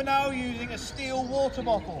bottles. We're now using a steel water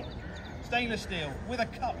bottle, stainless steel, with a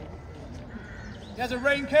cup. He has a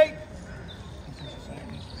rain cape.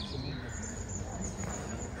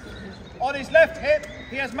 On his left hip,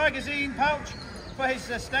 he has magazine pouch for his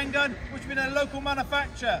Sten gun, which has been a local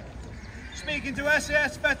manufacture. Speaking to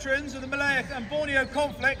SAS veterans of the Malaya and Borneo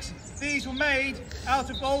conflicts, these were made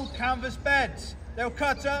out of old canvas beds. They were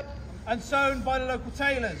cut up and sewn by the local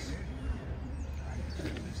tailors.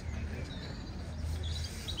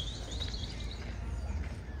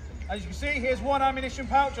 As you can see, here's one ammunition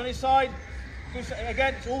pouch on his side.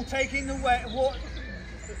 Again, it's all taking the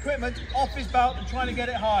equipment off his belt and trying to get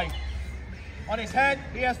it high. On his head,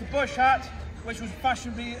 he has the bush hat, which was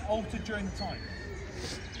fashionably altered during the time.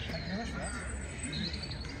 Thank you very much for that.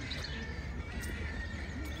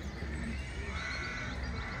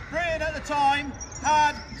 Britain at the time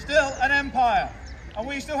had still an empire, and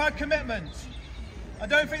we still had commitments. I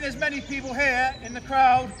don't think there's many people here in the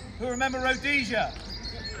crowd who remember Rhodesia.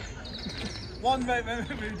 One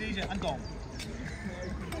Rhodesia and gone.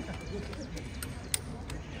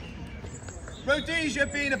 Rhodesia,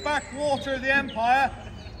 being a backwater of the empire,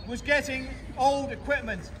 was getting old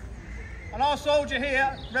equipment. And our soldier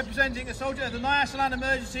here, representing a soldier of the Nyasaland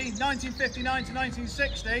Emergency 1959 to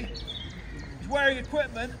 1960, is wearing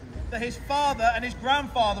equipment that his father and his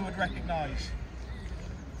grandfather would recognise.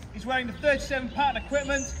 He's wearing the 37 pattern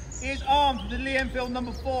equipment. He is armed with the Lee Enfield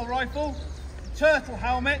No. 4 rifle, turtle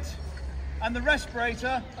helmet, and the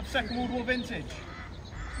respirator of Second World War vintage.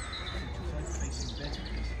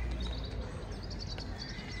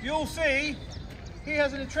 You'll see he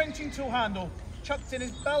has an entrenching tool handle chucked in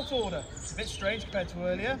his belt order. It's a bit strange compared to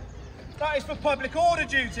earlier. That is for public order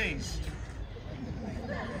duties.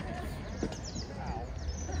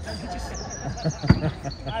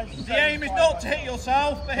 The aim is not to hit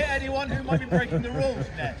yourself, but hit anyone who might be breaking the rules,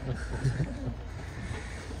 Ned.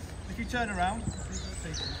 If you turn around,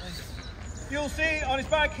 you'll see on his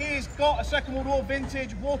back he's got a Second World War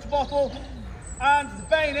vintage water bottle, and the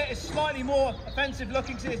bayonet is slightly more offensive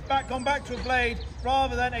looking because it's gone back to a blade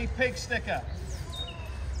rather than a pig sticker.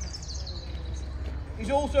 He's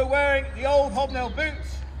also wearing the old hobnail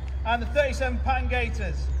boots and the 37 pattern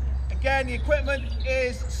gaiters. Again, the equipment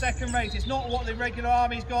is second rate. It's not what the regular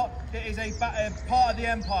army's got. It is a part of the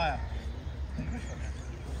empire.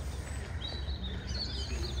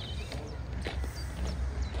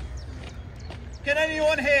 Can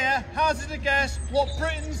anyone here hazard a guess what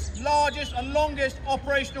Britain's largest and longest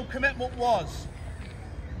operational commitment was?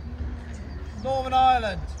 Northern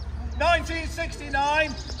Ireland. 1969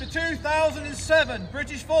 to 2007,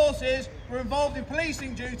 British forces were involved in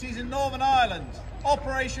policing duties in Northern Ireland.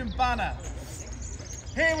 Operation Banner.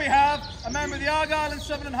 Here we have a member of the Argyll and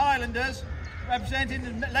Sutherland Highlanders, representing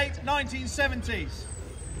the late 1970s.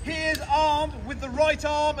 He is armed with the right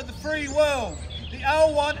arm of the free world, the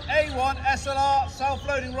L1A1 SLR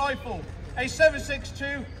self-loading rifle, a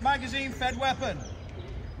 7.62 magazine-fed weapon.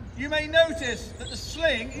 You may notice that the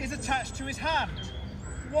sling is attached to his hand.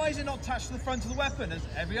 Why is it not attached to the front of the weapon, as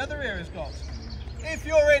every other era's got? If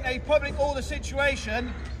you're in a public order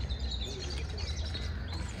situation,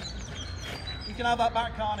 you can have that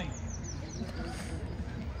back, can't he?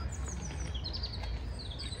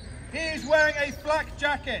 He is wearing a flak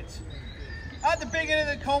jacket. At the beginning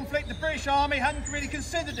of the conflict, the British Army hadn't really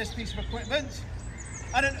considered this piece of equipment,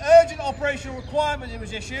 and an urgent operational requirement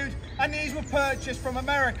was issued, and these were purchased from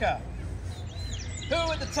America, who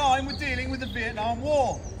at the time were dealing with the Vietnam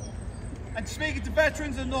War. And speaking to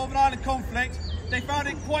veterans of the Northern Ireland conflict, they found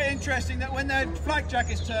it quite interesting that when their flak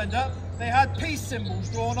jackets turned up, they had peace symbols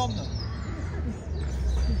drawn on them.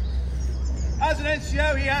 As an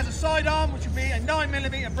NCO, he has a sidearm, which would be a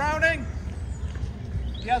 9mm Browning,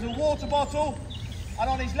 he has a water bottle, and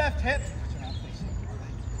on his left hip,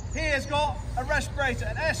 he has got a respirator,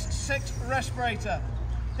 an S6 respirator.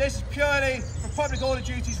 This is purely for public order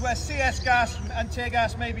duties where CS gas and tear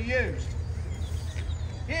gas may be used.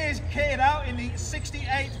 He is kitted out in the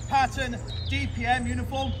 68 pattern DPM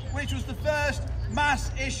uniform, which was the first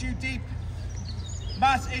mass issue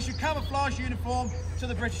camouflage uniform to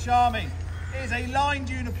the British Army. It is a lined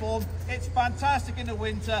uniform. It's fantastic in the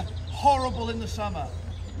winter, horrible in the summer.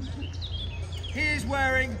 He is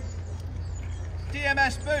wearing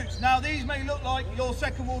DMS boots. Now these may look like your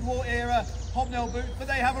Second World War era hobnail boots, but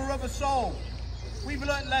they have a rubber sole. We've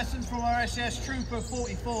learnt lessons from our SAS Trooper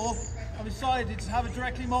 44 and decided to have a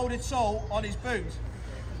directly moulded sole on his boots.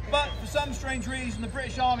 But for some strange reason, the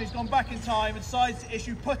British Army has gone back in time and decided to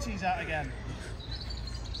issue puttees out again.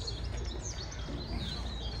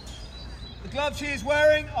 The gloves he is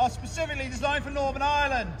wearing are specifically designed for Northern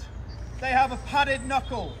Ireland. They have a padded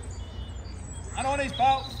knuckle. And on his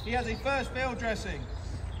belt, he has a first field dressing.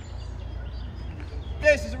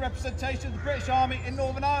 This is a representation of the British Army in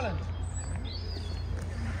Northern Ireland.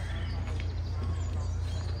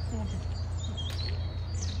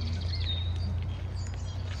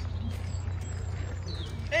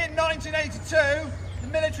 In 1982, the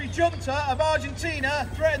military junta of Argentina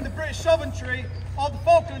threatened the British sovereignty of the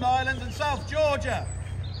Falkland Islands and South Georgia.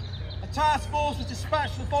 A task force was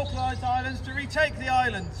dispatched to the Falkland Islands to retake the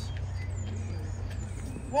islands.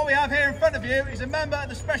 What we have here in front of you is a member of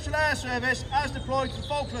the Special Air Service as deployed to the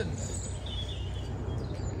Falklands.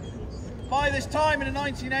 By this time in the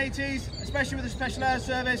 1980s, especially with the Special Air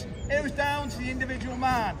Service, it was down to the individual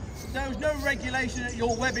man. There was no regulation that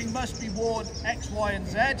your webbing must be worn X, Y and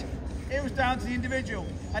Z. It was down to the individual,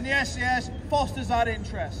 and the SCS fosters that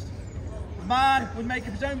interest. The man would make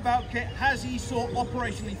up his own belt kit as he saw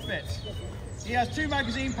operationally fit. He has 2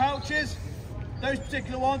 magazine pouches. Those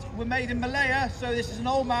particular ones were made in Malaya, so this is an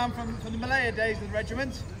old man from the Malaya days of the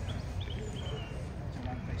regiment.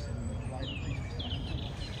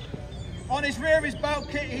 On his rear of his belt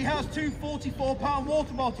kit, he has 2 44-pound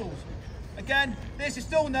water bottles. Again, this is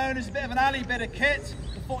still known as a bit of an alley bit of kit,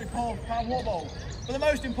 the 44-pound water bottle. But the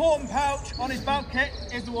most important pouch on his belt kit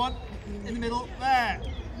is the one in the middle there.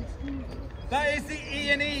 That is the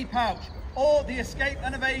E&E pouch, or the escape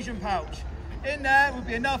and evasion pouch. In there would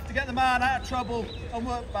be enough to get the man out of trouble and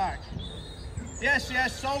work back. The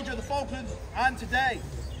SCS soldier of the Falklands and today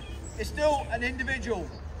is still an individual.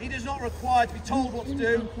 He does not require to be told what to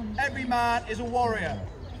do. Every man is a warrior.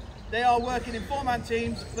 They are working in 4-man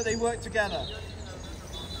teams, but they work together.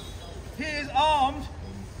 He is armed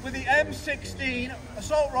with the M16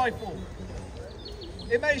 assault rifle.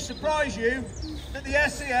 It may surprise you that the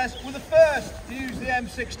SCS were the first to use the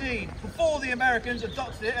M16 before the Americans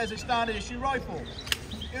adopted it as a standard issue rifle.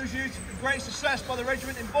 It was used with great success by the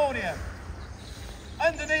regiment in Borneo.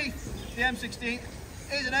 Underneath the M16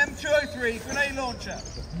 is an M203 grenade launcher.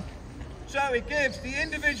 So it gives the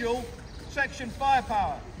individual section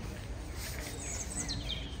firepower.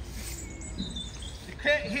 The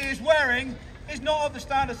kit he is wearing is not of the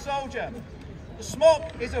standard soldier. The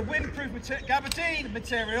smock is a windproof gabardine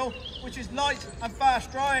material which is light and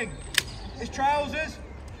fast drying. His trousers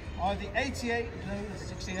are the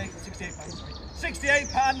 68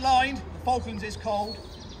 pattern lined, the Falklands is cold,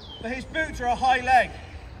 but his boots are a high leg.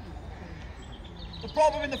 The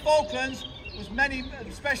problem in the Falklands was many,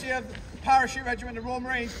 especially of the parachute regiment and Royal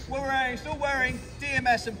Marines, were still wearing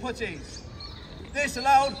DMS and puttees. This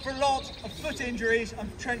allowed for a lot of foot injuries and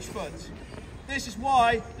trench foot. This is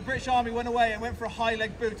why the British Army went away and went for a high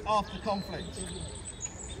leg boot after the conflict.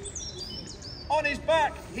 On his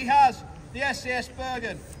back he has the SCS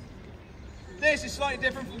Bergen. This is slightly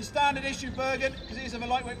different from the standard issue Bergen because it is of a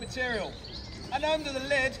lightweight material. And under the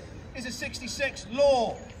lid is a 66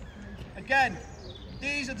 Law. Again,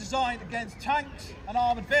 these are designed against tanks and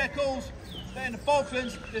armoured vehicles, but in the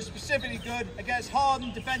Falklands they're specifically good against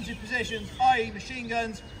hardened defensive positions, i.e. machine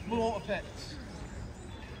guns and mortar pits.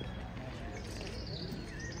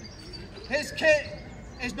 His kit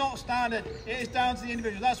is not standard, it is down to the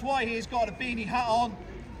individual. That's why he has got a beanie hat on.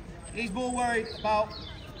 He's more worried about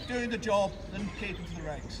doing the job than keeping to the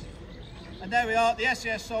regs. And there we are, the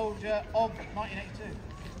SCS soldier of 1982.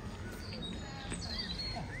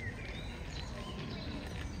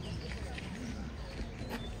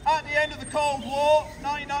 At the end of the Cold War,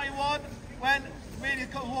 1991, when really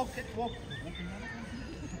the Cold War,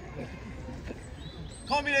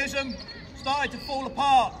 communism started to fall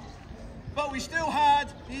apart. But we still had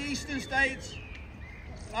the eastern states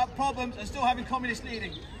problems and still having communist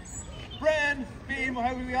leading. Britain, being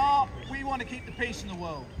who we are, we want to keep the peace in the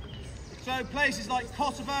world. So places like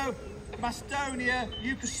Kosovo, Macedonia,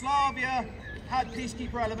 Yugoslavia had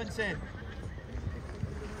peacekeeper elements in.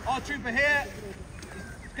 Our trooper here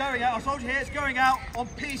is going out, our soldier here is going out on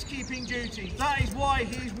peacekeeping duty. That is why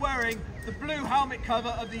he's wearing the blue helmet cover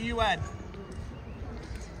of the UN.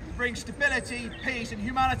 To bring stability, peace and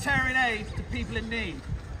humanitarian aid to people in need.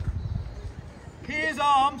 He is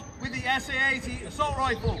armed with the SA-80 assault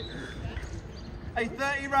rifle, a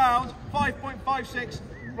 30-round 5.56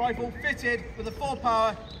 rifle fitted with a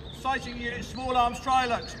 4-power sighting unit small arms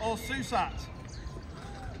Trilux or SUSAT.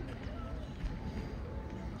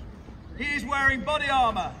 He is wearing body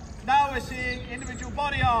armour. Now we're seeing individual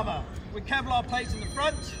body armour with Kevlar plates in the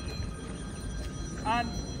front and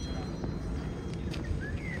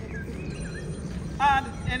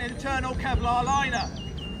an internal Kevlar liner.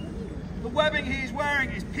 The webbing he's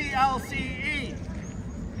wearing is PLCE.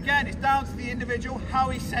 Again, it's down to the individual how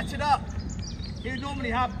he set it up. He would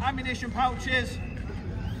normally have ammunition pouches,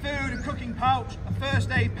 food, a cooking pouch, a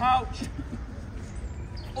first aid pouch,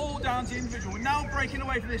 all down to the individual. We're now breaking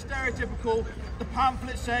away from this stereotypical, the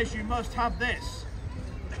pamphlet says you must have this.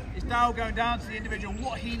 It's now going down to the individual,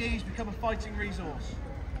 what he needs to become a fighting resource.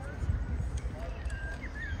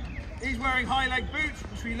 He's wearing high leg boots,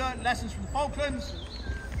 which we learnt lessons from the Falklands,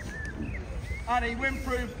 and a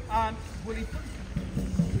windproof and woolly.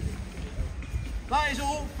 That is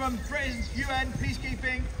all from Britain's UN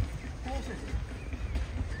peacekeeping forces.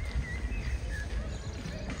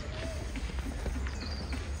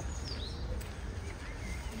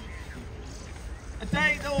 A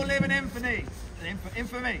date that will live in infamy.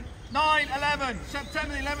 9/11,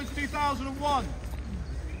 September 11th, 2001.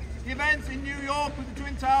 The events in New York with the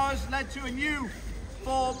Twin Towers led to a new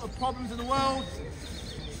form of problems in the world.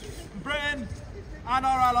 Britain and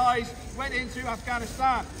our allies went into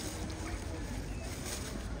Afghanistan.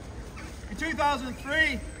 In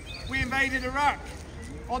 2003, we invaded Iraq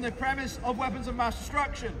on the premise of weapons of mass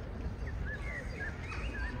destruction.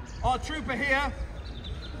 Our trooper here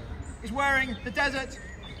is wearing the Desert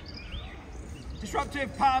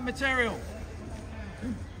Disruptive Pattern material.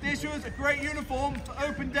 This was a great uniform for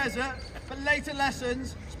open desert, but later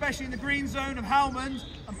lessons, especially in the green zone of Helmand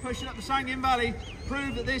and pushing up the Sangin Valley,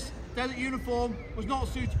 proved that this desert uniform was not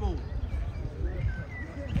suitable.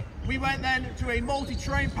 We went then to a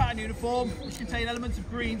multi-terrain pattern uniform which contained elements of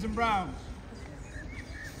greens and browns.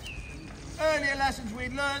 Earlier lessons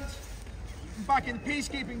we'd learnt from back in the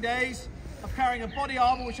peacekeeping days of carrying a body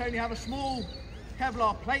armour which only have a small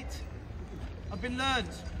Kevlar plate have been learnt,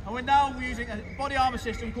 and we're now using a body armour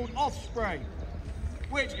system called Osprey,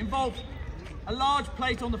 which involves a large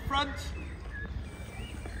plate on the front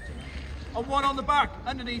and one on the back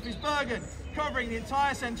underneath his Bergen, covering the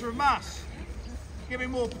entire centre of mass, giving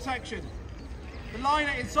more protection. The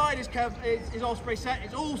liner inside his Osprey set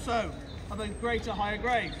is also of a higher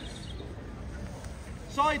grade.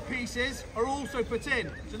 Side pieces are also put in,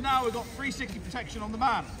 so now we've got 360 protection on the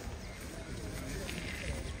man.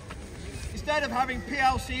 Instead of having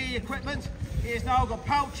PLCE equipment, he has now got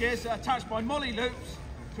pouches that are attached by molly loops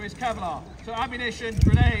to his Kevlar. So ammunition,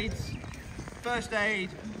 grenades, first aid,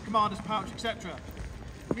 commander's pouch, etc.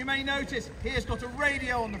 You may notice he has got a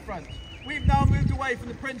radio on the front. We've now moved away from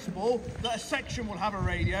the principle that a section will have a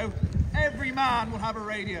radio. Every man will have a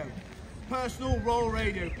radio. Personal Royal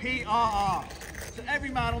Radio, PRR. So every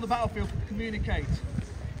man on the battlefield can communicate.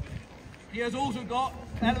 He has also got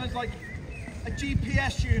elements like a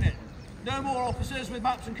GPS unit. No more officers with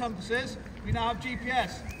maps and compasses. We now have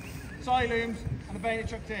GPS, sidearms and a bayonet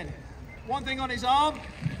chucked in. One thing on his arm,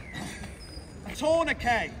 a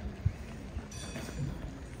tourniquet.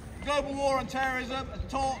 Global war on terrorism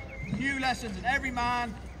has taught new lessons, and every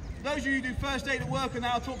man, those of you who do first aid at work and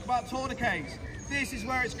now talk about tourniquets, this is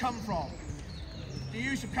where it's come from. The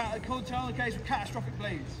use of tourniquets with catastrophic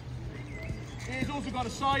bleeds. He has also got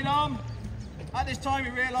a sidearm. At this time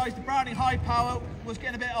we realised the Browning high power was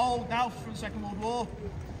getting a bit old now from the Second World War,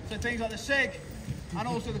 so things like the SIG and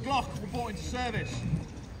also the Glock were brought into service.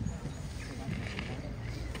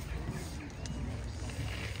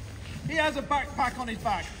 He has a backpack on his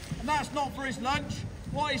back, and that's not for his lunch.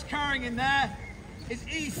 What he's carrying in there is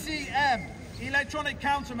ECM, electronic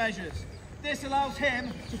countermeasures. This allows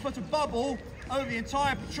him to put a bubble over the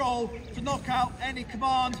entire patrol to knock out any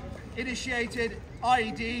command-initiated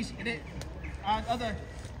IEDs in it and other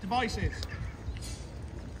devices.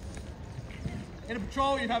 In a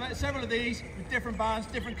patrol you'd have several of these with different bands,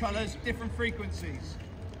 different colours, different frequencies.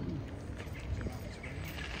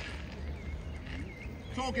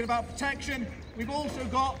 Talking about protection, we've also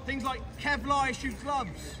got things like Kevlar issued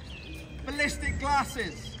gloves, ballistic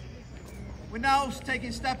glasses. We're now taking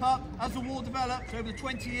a step up as the war develops over the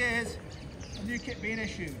 20 years of new kit being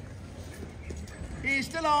issued. He is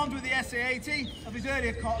still armed with the SA-80 of his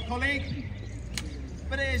earlier colleague,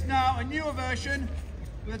 but it is now a newer version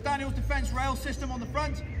with a Daniels Defence rail system on the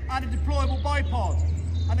front and a deployable bipod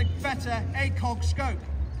and a better ACOG scope.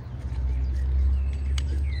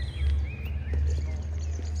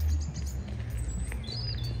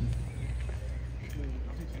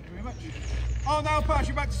 Thank you very much. I'll now pass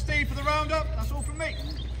you back to Steve for the roundup. That's all from me.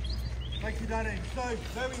 Thank you, Danny. So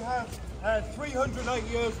there we have 308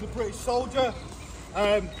 years of the British soldier.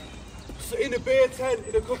 So in the beer tent,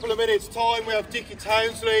 in a couple of minutes' time, we have Dickie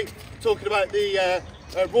Townsley talking about the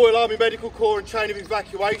Royal Army Medical Corps and chain of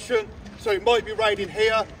evacuation. So it might be raining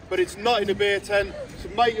here, but it's not in the beer tent. So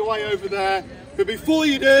make your way over there. But before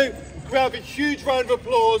you do, can we have a huge round of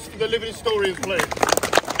applause for the living historians, please?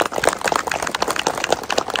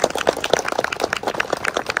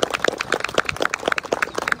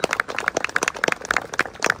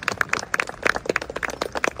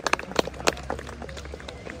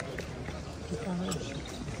 Thank you.